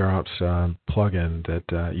a vROps plugin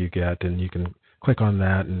that you get, and you can click on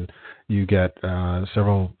that, and you get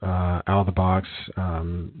several out-of-the-box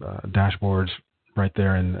dashboards right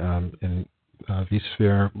there in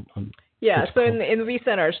vSphere. Yeah, so in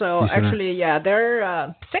vCenter. So actually, there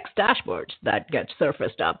are 6 dashboards that get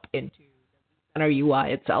surfaced up into the vCenter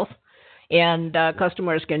UI itself. And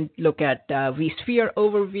customers can look at vSphere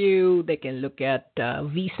overview. They can look at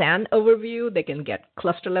vSAN overview. They can get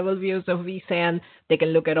cluster-level views of vSAN. They can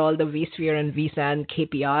look at all the vSphere and vSAN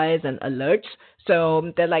KPIs and alerts.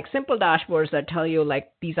 So they're like simple dashboards that tell you,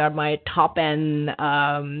 like, these are my top-end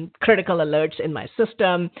critical alerts in my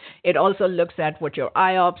system. It also looks at what your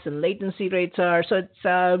IOPS and latency rates are. So it's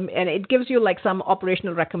and it gives you like some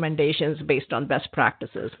operational recommendations based on best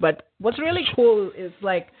practices. But what's really cool is,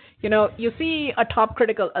 like, you see a top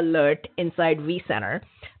critical alert inside vCenter.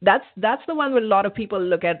 That's the one where a lot of people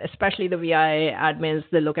look at, especially the VI admins.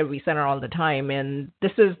 They look at vCenter all the time, and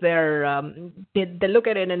this is their they look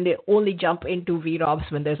at it and they only jump into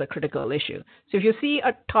vROPS when there's a critical issue. So if you see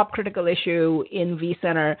a top critical issue in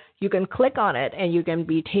vCenter, you can click on it and you can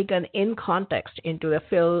be taken in context into the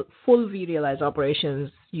full vRealize operations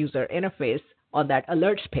user interface on that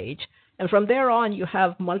alerts page. And from there on, you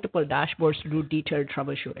have multiple dashboards to do detailed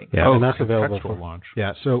troubleshooting. Yeah, and that's available for launch.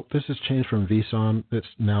 Yeah, so this has changed from vSOM. It's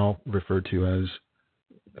now referred to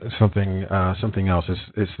as something else.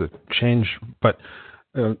 It's the change, but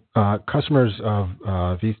customers of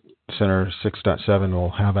vCenter 6.7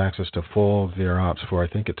 will have access to full vROps for, I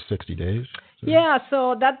think it's 60 days. Yeah,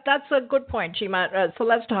 so that's a good point, Chima. So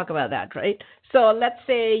let's talk about that, right? So let's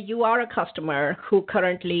say you are a customer who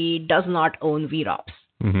currently does not own vROps.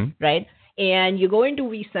 Mm-hmm. Right? And you go into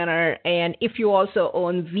vCenter, and if you also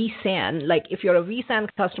own vSAN, like if you're a vSAN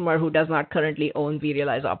customer who does not currently own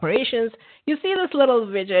vRealize operations, you see this little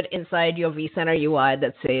widget inside your vCenter UI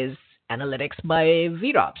that says Analytics by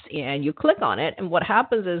vROps, and you click on it, and what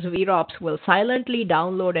happens is vROps will silently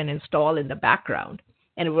download and install in the background,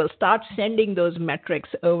 and it will start sending those metrics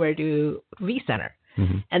over to vCenter.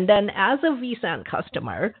 Mm-hmm. And then as a vSAN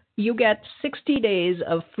customer, you get 60 days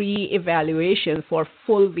of free evaluation for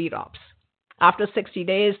full vROPS. After 60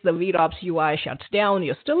 days, the vROPS UI shuts down.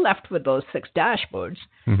 You're still left with those 6 dashboards,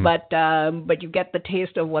 mm-hmm. but you get the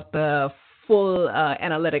taste of what the full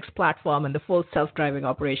analytics platform and the full self-driving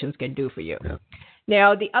operations can do for you. Yeah.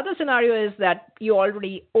 Now, the other scenario is that you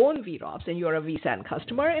already own vROPS and you're a vSAN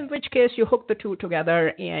customer, in which case you hook the two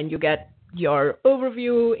together and you get your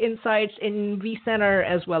overview insights in vCenter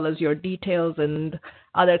as well as your details and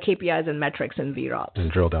other KPIs and metrics in vROPS.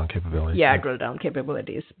 And drill down capabilities. Yeah, drill down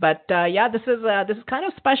capabilities. But this is kind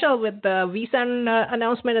of special with the vSAN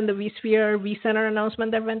announcement and the vSphere vCenter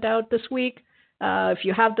announcement that went out this week. If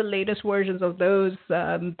you have the latest versions of those,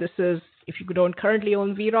 this is, if you don't currently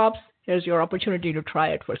own vROPS, here's your opportunity to try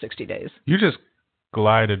it for 60 days. You just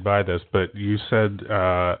glided by this, but you said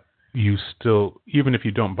you still, even if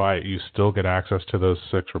you don't buy it, you still get access to those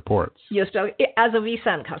 6 reports. You still, as a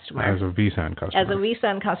vSAN customer. As a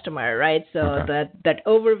vSAN customer, right? So okay. that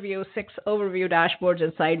overview, 6 overview dashboards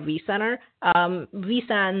inside vCenter,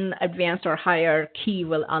 vSAN Advanced or Higher key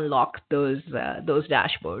will unlock those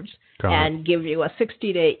dashboards and give you a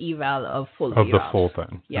 60-day eval of full of vROPS. The full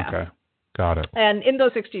thing. Yeah. Okay. Got it. And in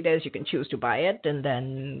those 60 days, you can choose to buy it and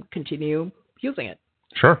then continue using it.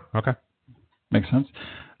 Sure. Okay. Makes sense.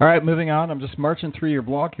 All right, moving on. I'm just marching through your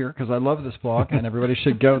blog here because I love this blog, and everybody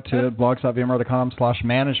should go to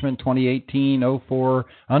blogs.vmware.com/management 2018-04.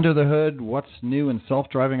 Under the hood, what's new in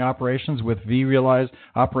self-driving operations with vRealize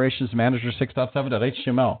Operations Manager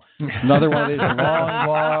 6.7.html. Another one of these long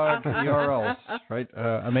blog URLs, right?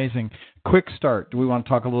 Amazing. Quick Start. Do we want to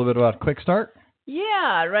talk a little bit about Quick Start?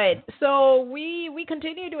 Yeah, right. So we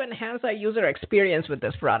continue to enhance our user experience with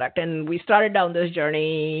this product, and we started down this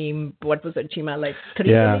journey, what was it, Chima, like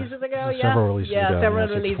 3 releases ago? Several releases ago. Several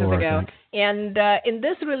releases ago. And in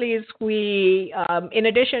this release, we, in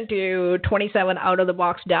addition to 27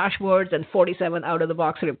 out-of-the-box dashboards and 47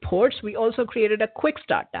 out-of-the-box reports, we also created a Quick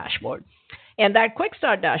Start dashboard. And that Quick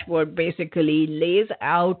Start dashboard basically lays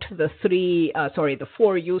out the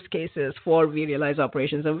 4 use cases for vRealize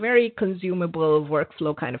Operations, a very consumable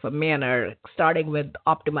workflow kind of a manner, starting with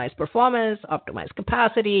optimized performance, optimized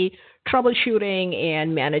capacity, troubleshooting,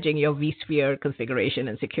 and managing your vSphere configuration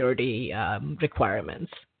and security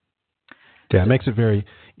requirements. Yeah, it makes it very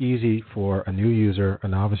easy for a new user, a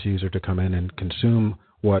novice user, to come in and consume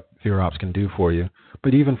what vROps can do for you.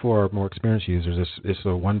 But even for more experienced users, it's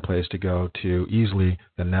the one place to go to easily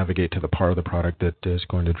then navigate to the part of the product that is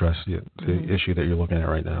going to address the issue that you're looking at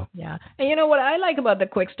right now. Yeah. And you know what I like about the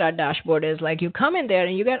Quick Start dashboard is like you come in there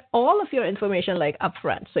and you get all of your information like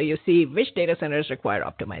upfront. So you see which data centers require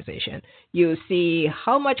optimization. You see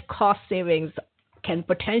how much cost savings can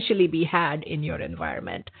potentially be had in your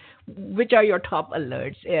environment, which are your top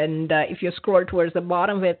alerts. And if you scroll towards the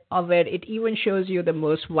bottom of it, it even shows you the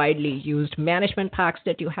most widely used management packs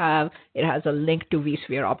that you have. It has a link to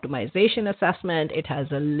vSphere optimization assessment. It has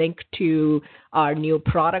a link to our new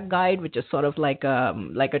product guide, which is sort of like a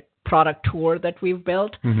product tour that we've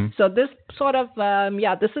built. Mm-hmm. So this sort of,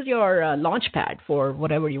 this is your launch pad for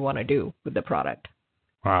whatever you want to do with the product.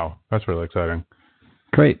 Wow, that's really exciting.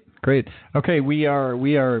 Great. Okay, we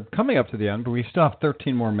are coming up to the end, but we still have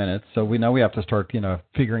 13 more minutes, so we know we have to start,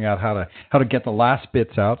 figuring out how to get the last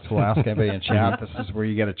bits out. So we'll ask everybody in chat. This is where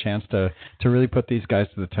you get a chance to really put these guys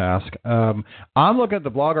to the task. I'm looking at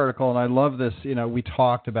the blog article, and I love this. We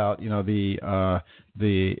talked about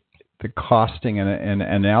the costing and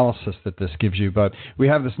analysis that this gives you, but we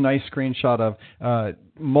have this nice screenshot of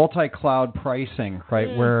multi-cloud pricing,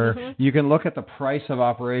 right, where you can look at the price of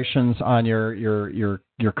operations on your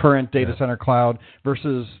current data center cloud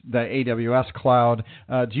versus the AWS cloud.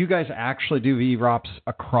 Do you guys actually do vROps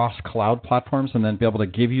across cloud platforms and then be able to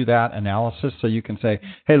give you that analysis so you can say,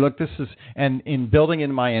 hey, look, this is, and in building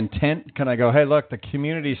in my intent, can I go, hey, look, the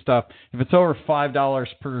community stuff, if it's over $5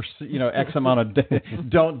 per, X amount of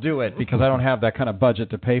don't do it because I don't have that kind of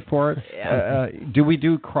budget to pay for it. Yeah. Do we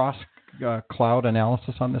do cross cloud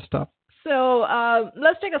analysis on this stuff? So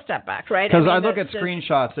let's take a step back, right? Because I look at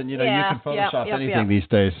screenshots, and you can Photoshop anything these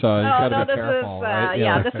days, so you got to be careful,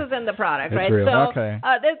 right? This is in the product, right? Real. So okay.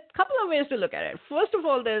 There's a couple of ways to look at it. First of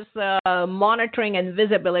all, there's monitoring and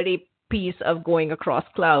visibility piece of going across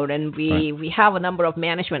cloud, and we have a number of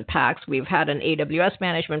management packs. We've had an AWS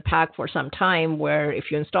management pack for some time where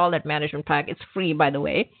if you install that management pack, it's free, by the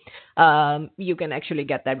way. You can actually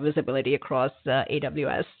get that visibility across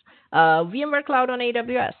AWS. VMware Cloud on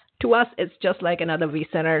AWS. To us, it's just like another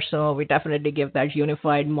vCenter, so we definitely give that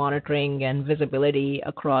unified monitoring and visibility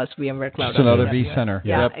across VMware Cloud. Just another vCenter.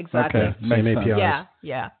 Yeah, yep. exactly. Okay. Same APIs.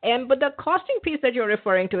 Yeah. But the costing piece that you're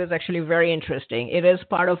referring to is actually very interesting. It is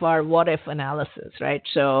part of our what-if analysis, right?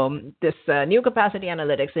 So this new capacity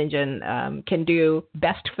analytics engine can do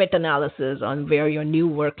best fit analysis on where your new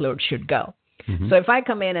workload should go. Mm-hmm. So if I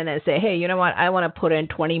come in and I say, hey, you know what, I want to put in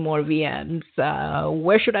 20 more VMs,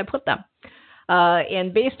 where should I put them?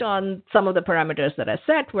 And based on some of the parameters that I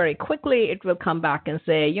set, very quickly it will come back and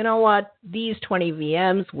say, you know what, these 20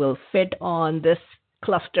 VMs will fit on this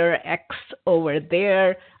cluster X over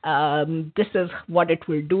there. This is what it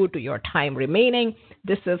will do to your time remaining.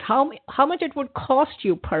 This is how much it would cost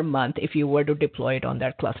you per month if you were to deploy it on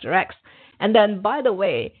that cluster X. And then, by the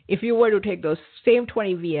way, if you were to take those same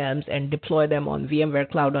 20 VMs and deploy them on VMware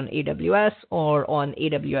Cloud on AWS or on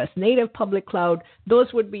AWS native public cloud,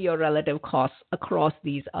 those would be your relative costs across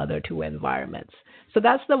these other two environments. So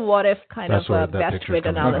that's the what-if kind of best fit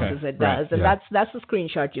analysis it does. And that's the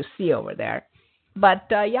screenshot you see over there.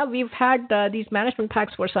 But, we've had these management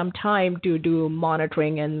packs for some time to do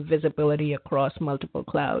monitoring and visibility across multiple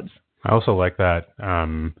clouds. I also like that,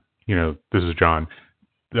 this is John.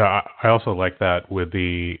 I also like that with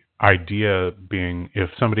the idea being if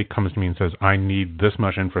somebody comes to me and says, I need this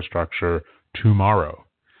much infrastructure tomorrow,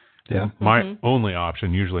 Yeah. My only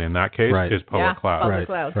option usually in that case is public cloud. Public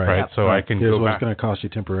cloud. Right. Yep. So I can Here's go what back. it's going to cost you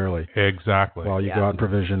temporarily. Exactly. While you go out and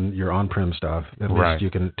provision your on-prem stuff, at least you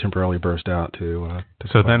can temporarily burst out to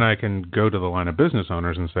so then I can go to the line of business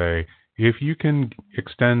owners and say, if you can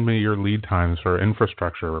extend me your lead times for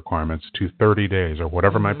infrastructure requirements to 30 days or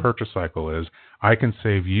whatever my purchase cycle is, I can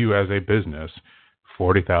save you as a business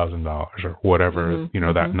 $40,000 or whatever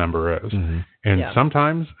that number is. And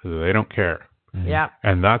sometimes they don't care. Yeah.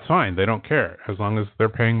 And that's fine. They don't care as long as they're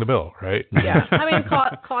paying the bill, right? Yeah. I mean,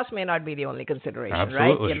 cost may not be the only consideration,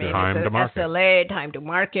 Absolutely. right? I mean, time it's to market. SLA, time to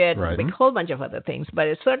market, a whole bunch of other things. But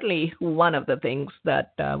it's certainly one of the things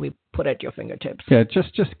that we put at your fingertips. Yeah,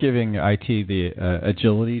 just giving IT the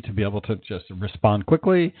agility to be able to just respond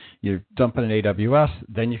quickly. You dump it in AWS,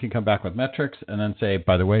 then you can come back with metrics, and then say,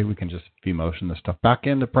 by the way, we can just vMotion this stuff back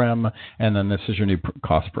into prem, and then this is your new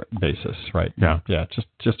cost basis, right? Yeah. Yeah,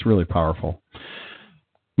 just really powerful.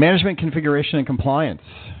 Management, configuration, and compliance.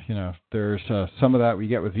 There's some of that we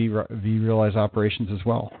get with vRealize operations as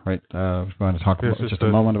well, right? We want to talk about just a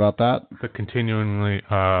moment about that. The continually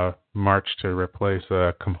march to replace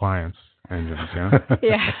compliance engines, yeah?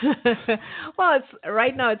 Yeah. Well,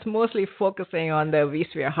 right now it's mostly focusing on the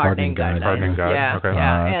vSphere hardening guidelines. Hardening guide. Yeah, okay.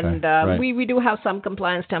 And we do have some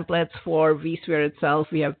compliance templates for vSphere itself.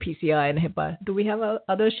 We have PCI and HIPAA. Do we have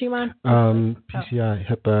others, Chima? PCI,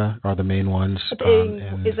 HIPAA are the main ones.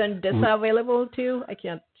 Isn't DISA available too? I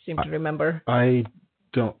can't seem to remember. I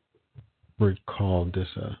don't recall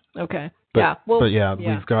DISA. Okay.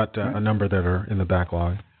 We've got a number that are in the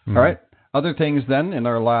backlog. All right. Other things then in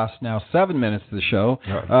our last now 7 minutes of the show.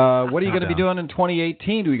 What are you going to be doing in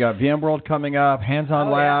 2018? We got VMworld coming up, hands-on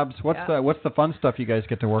labs. What's the fun stuff you guys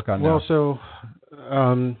get to work on now? Well, so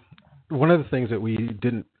one of the things that we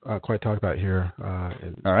didn't quite talk about here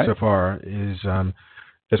so far is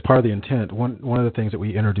as part of the intent, one of the things that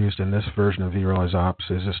we introduced in this version of vRealize Ops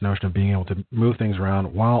is this notion of being able to move things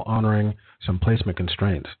around while honoring some placement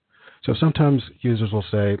constraints. So sometimes users will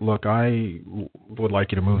say, look, I would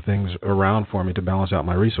like you to move things around for me to balance out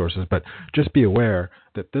my resources, but just be aware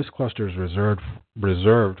that this cluster is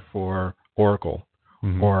reserved for Oracle,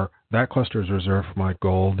 or that cluster is reserved for my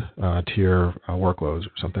gold tier workloads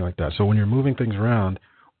or something like that. So when you're moving things around,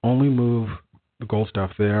 only move the gold stuff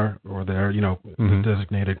there or there, the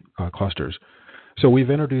designated clusters. So we've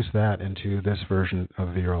introduced that into this version of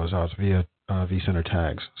vRealize Ops via vCenter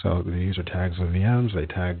tags. So the user tags the VMs, they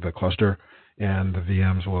tag the cluster, and the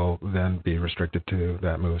VMs will then be restricted to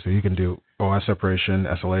that move. So you can do OS separation,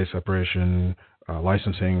 SLA separation,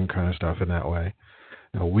 licensing kind of stuff in that way.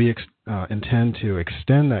 Now, we intend to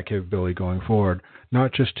extend that capability going forward,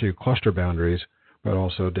 not just to cluster boundaries, but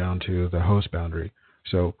also down to the host boundary.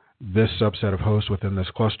 So this subset of hosts within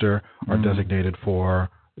this cluster are designated for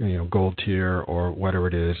gold tier or whatever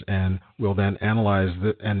it is, and we'll then analyze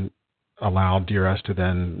and allow DRS to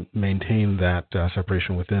then maintain that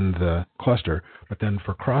separation within the cluster. But then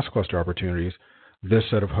for cross-cluster opportunities, this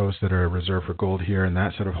set of hosts that are reserved for gold here and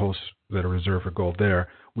that set of hosts that are reserved for gold there,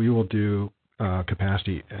 we will do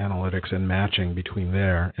capacity analytics and matching between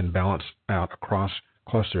there and balance out across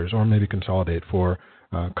clusters, or maybe consolidate for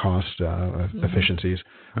cost efficiencies,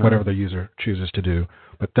 whatever the user chooses to do.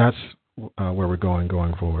 But that's where we're going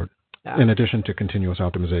forward. In addition to continuous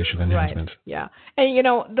optimization enhancements. Right. Yeah. And,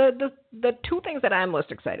 the two things that I'm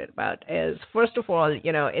most excited about is, first of all,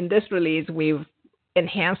 in this release, we've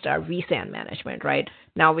enhanced our vSAN management, right?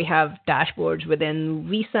 Now we have dashboards within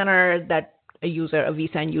vCenter that a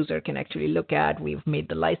vSAN user can actually look at. We've made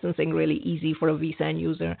the licensing really easy for a vSAN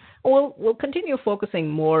user. We'll continue focusing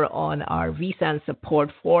more on our vSAN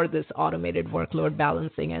support for this automated workload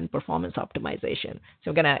balancing and performance optimization.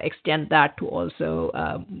 So we're going to extend that to also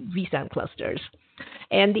vSAN clusters.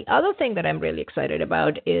 And the other thing that I'm really excited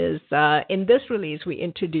about is in this release, we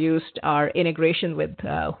introduced our integration with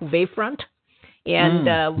Wavefront. And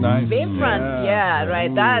Wavefront,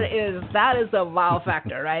 right. That is a wow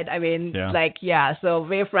factor, right? I mean, So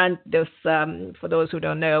Wavefront, this for those who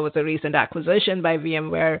don't know, was a recent acquisition by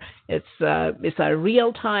VMware. It's a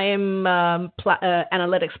real-time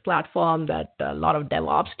analytics platform that a lot of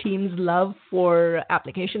DevOps teams love for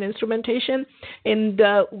application instrumentation. And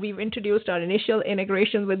we've introduced our initial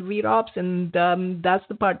integration with vROps, and that's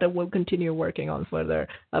the part that we'll continue working on further.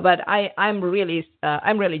 But I'm really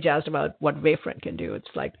jazzed about what Wavefront can do. It's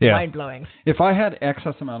mind blowing. If I had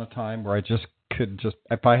excess amount of time where I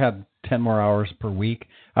if I had 10 more hours per week,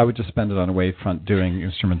 I would just spend it on a Wavefront doing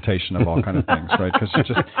instrumentation of all kind of things, right? Because just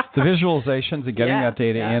the visualizations and getting that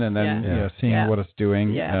data in and then seeing what it's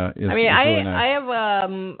doing is really nice. I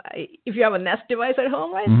have, if you have a Nest device at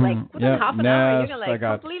home, right, it's like within half an hour, you can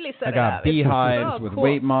completely set it up. I got beehives with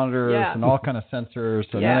weight monitors and all kind of sensors.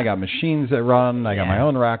 So then I got machines that run. I got my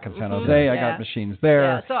own rack in San Jose. I got machines there.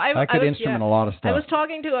 Yeah. So I could instrument a lot of stuff. I was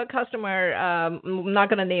talking to a customer, I'm not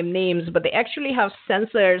going to name names, but they actually have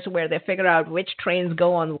sensors where they figure out which trains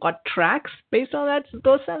go on what tracks based on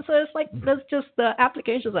those sensors. Like, that's just, the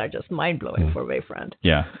applications are just mind-blowing for Wavefront.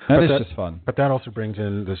 Yeah, that is just fun. But that also brings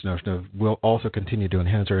in this notion of we'll also continue to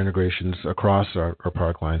enhance our integrations across our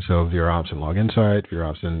product line. So vROps and Log Insight,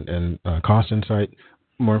 vROps and Cost Insight,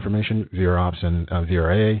 more information, vROps and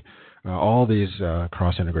VRA. All these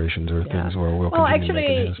cross integrations are things where we'll continue to make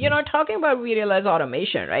enhancements. Talking about vRealize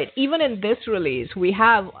automation, right? Even in this release, we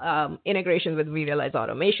have integration with vRealize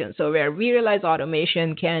automation. So where vRealize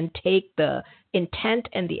automation can take the intent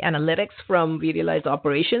and the analytics from vRealize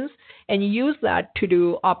operations and use that to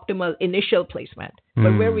do optimal initial placement.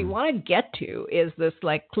 But where we want to get to is this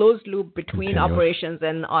like closed loop between operations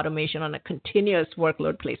and automation on a continuous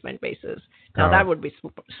workload placement basis. Now, that would be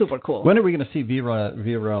super, super cool. When are we going to see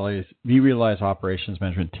vRealize Operations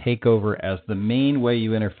Management take over as the main way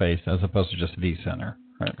you interface as opposed to just vCenter?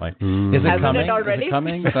 Right? Like, is it Hasn't coming? It already? Is it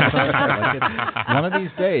coming? That's right. Like one of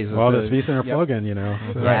these days. Well, this vCenter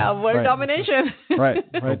plugin, word domination. Right.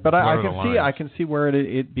 But I can see where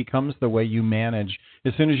it becomes the way you manage.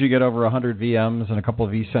 As soon as you get over 100 VMs and a couple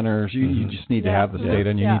of vCenters, you just need to have this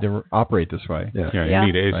data, and you need to operate this way. You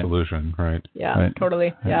need a solution, right? Yeah,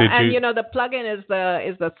 totally. Yeah, and the plugin is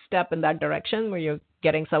the step in that direction where you're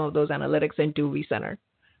getting some of those analytics into vCenter.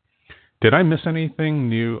 Did I miss anything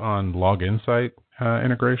new on Log Insight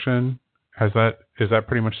integration? Is that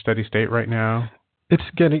pretty much steady state right now? It's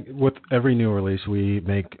getting, with every new release, we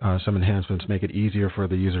make some enhancements, make it easier for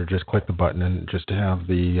the user to just click the button and just to have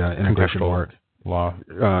the integration work.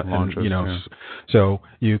 Launches, so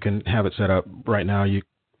you can have it set up right now. You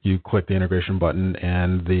click the integration button,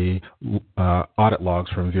 and the audit logs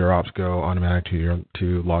from vROps go automatic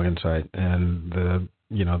to Log Insight, and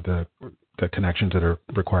the connections that are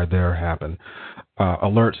required there happen.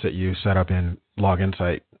 Alerts that you set up in Log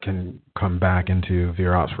Insight can come back into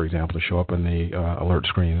vROps, for example, to show up in the alert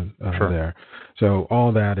screen there. So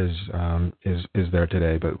all that is there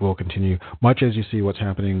today, but we'll continue, much as you see what's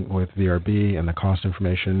happening with VRB and the cost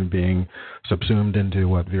information being subsumed into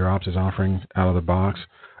what vROps is offering out of the box.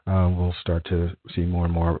 We'll start to see more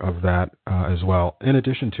and more of that as well, in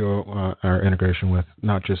addition to our integration with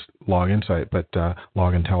not just Log Insight, but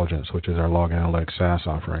Log Intelligence, which is our log analytics SaaS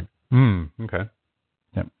offering. Okay.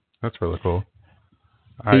 Yep. That's really cool.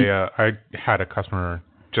 I had a customer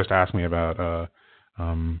just ask me about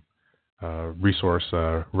resource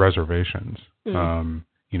reservations.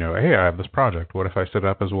 Hey, I have this project. What if I set it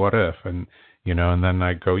up as what if? And and then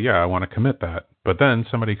I go, I want to commit that. But then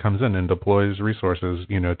somebody comes in and deploys resources,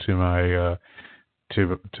 to my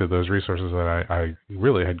to those resources that I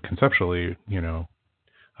really had conceptually,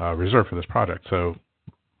 reserved for this project. So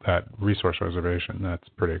that resource reservation, that's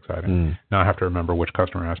pretty exciting. Now I have to remember which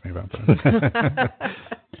customer asked me about that.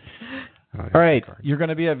 All right, you're going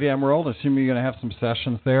to be at VMworld. I assume you're going to have some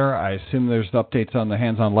sessions there. I assume there's updates on the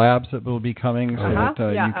hands-on labs that will be coming, so that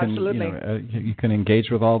you can you can engage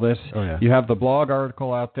with all this. You have the blog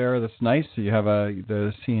article out there that's nice. So you have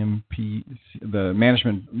the CMP, the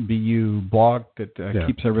Management BU blog that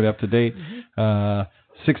keeps everybody up to date.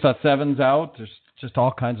 6.7's out. There's just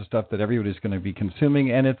all kinds of stuff that everybody's going to be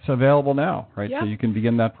consuming, and it's available now, right? So you can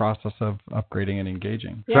begin that process of upgrading and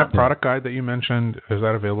engaging. Is that product guide that you mentioned, is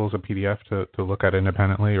that available as a PDF to look at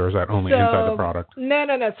independently, or is that only inside the product? No.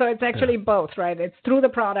 So it's actually both, right? It's through the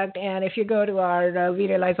product, and if you go to our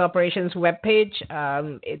vRealize Operations webpage,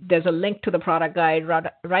 there's a link to the product guide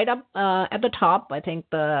right up at the top. I think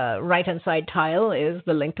the right-hand side tile is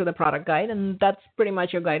the link to the product guide, and that's pretty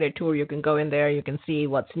much your guided tour. You can go in there, you can see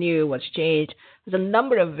what's new, what's changed. There's a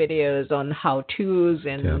number of videos on how-tos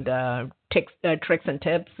and tricks and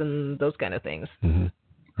tips and those kind of things.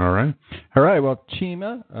 All right. Well,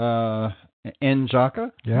 Chima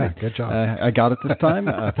Njaka. Yeah, good job. I got it this time.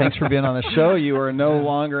 Thanks for being on the show. You are no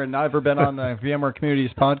longer never been on the VMware Communities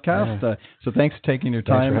podcast. So thanks for taking your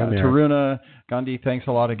time. Taruna Gandhi, thanks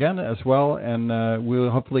a lot again as well, and we'll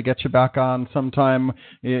hopefully get you back on sometime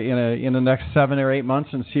in the next 7 or 8 months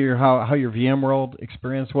and see how your VMworld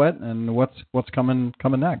experience went and what's coming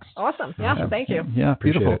next. Awesome. Yeah, thank you. Yeah,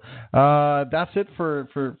 beautiful. That's it for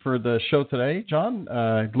the show today, John.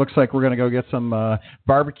 It looks like we're going to go get some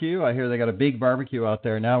barbecue. I hear they got a a big barbecue out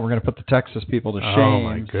there. Now we're going to put the Texas people to shame. Oh,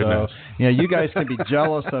 my goodness. So, you guys can be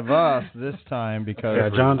jealous of us this time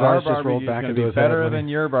because John's our just rolled back into his better head than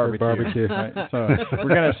your barbecue. Right? So we're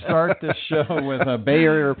going to start this show with a Bay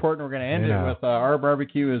Area report, and we're going to end it with our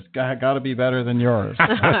barbecue has got to be better than yours.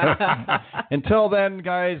 Until then,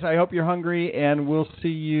 guys, I hope you're hungry, and we'll see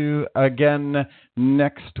you again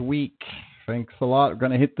next week. Thanks a lot. We're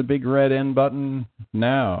going to hit the big red end button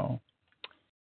now.